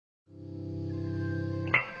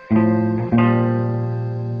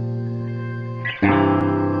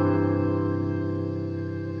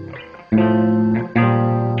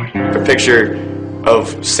picture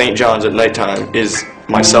of St. John's at nighttime is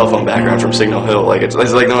my cell phone background from Signal Hill. Like it's like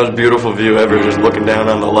the most beautiful view ever, just looking down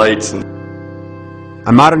on the lights.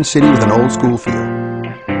 A modern city with an old school feel,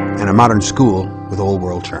 and a modern school with old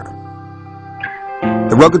world charm.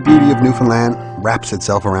 The rugged beauty of Newfoundland wraps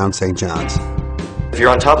itself around St. John's. If you're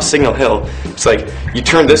on top of Signal Hill, it's like you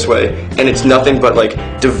turn this way and it's nothing but like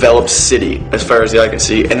developed city as far as the eye can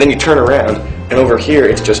see, and then you turn around and over here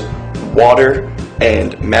it's just water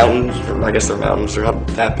and mountains, or I guess they're mountains, they're not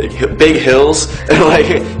that big, big hills, and like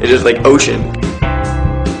it's just like ocean.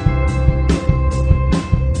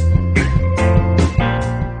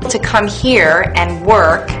 To come here and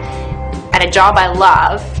work at a job I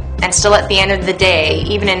love and still at the end of the day,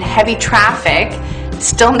 even in heavy traffic,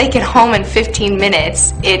 still make it home in 15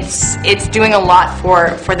 minutes, it's doing a lot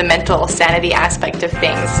for the mental sanity aspect of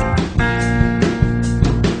things.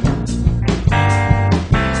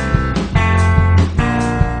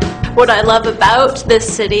 What I love about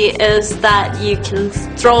this city is that you can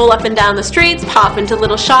stroll up and down the streets, pop into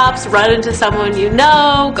little shops, run into someone you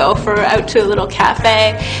know, go out to a little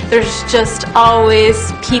cafe. There's just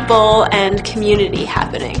always people and community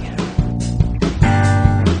happening.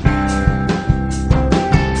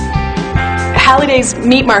 Halliday's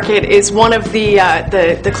Meat Market is one of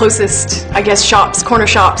the closest, I guess, shops, corner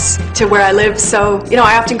shops to where I live. So, you know,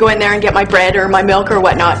 I often go in there and get my bread or my milk or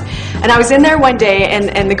whatnot. And I was in there one day,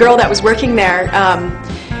 and the girl that was working there,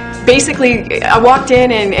 basically, I walked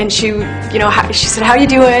in and she, you know, she said, "How you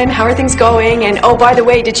doing? How are things going? And oh, by the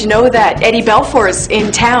way, did you know that Eddie Belfour's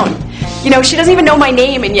in town?" You know, she doesn't even know my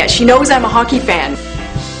name, and yet she knows I'm a hockey fan.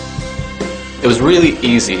 It was really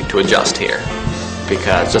easy to adjust here,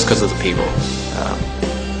 because of the people.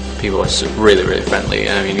 People are really, really friendly.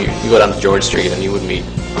 I mean, you go down to George Street and you would meet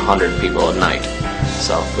 100 people at night.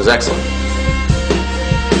 So it was excellent.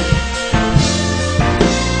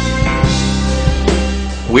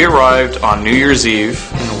 We arrived on New Year's Eve,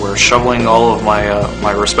 and we're shoveling all of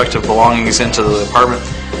my respective belongings into the apartment.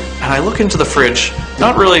 And I look into the fridge,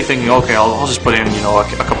 not really thinking, okay, I'll just put in, you know, a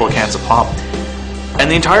couple of cans of pop. And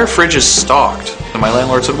the entire fridge is stocked. And my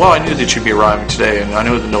landlord said, well, I knew that you'd be arriving today, and I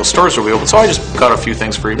knew that no stores would be open, so I just got a few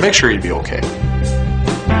things for you to make sure you'd be okay.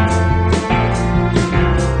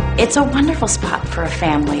 It's a wonderful spot for a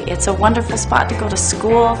family. It's a wonderful spot to go to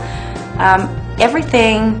school.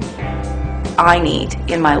 Everything I need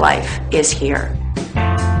in my life is here.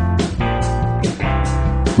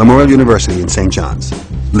 Memorial University in St. John's.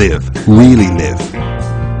 Live, really live.